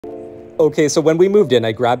Okay, so when we moved in,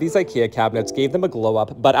 I grabbed these IKEA cabinets, gave them a glow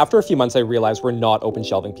up, but after a few months, I realized we're not open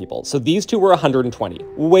shelving people. So these two were 120.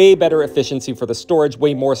 Way better efficiency for the storage,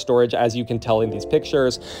 way more storage, as you can tell in these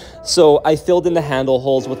pictures. So I filled in the handle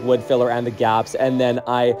holes with wood filler and the gaps, and then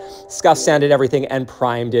I scuff sanded everything and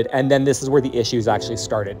primed it. And then this is where the issues actually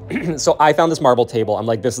started. So I found this marble table. I'm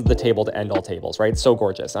like, this is the table to end all tables, right? So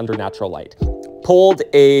gorgeous under natural light. Pulled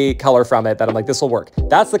a color from it that I'm like, this will work.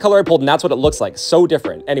 That's the color I pulled, and that's what it looks like. So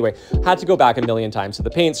different. Anyway, had to go back a million times to the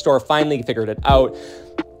paint store, finally figured it out.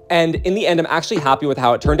 And in the end, I'm actually happy with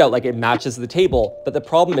how it turned out. Like, it matches the table. But the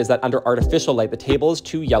problem is that under artificial light, the table is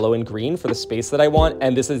too yellow and green for the space that I want.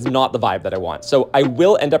 And this is not the vibe that I want. So I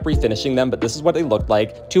will end up refinishing them, but this is what they looked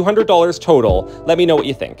like. $200 total. Let me know what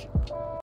you think.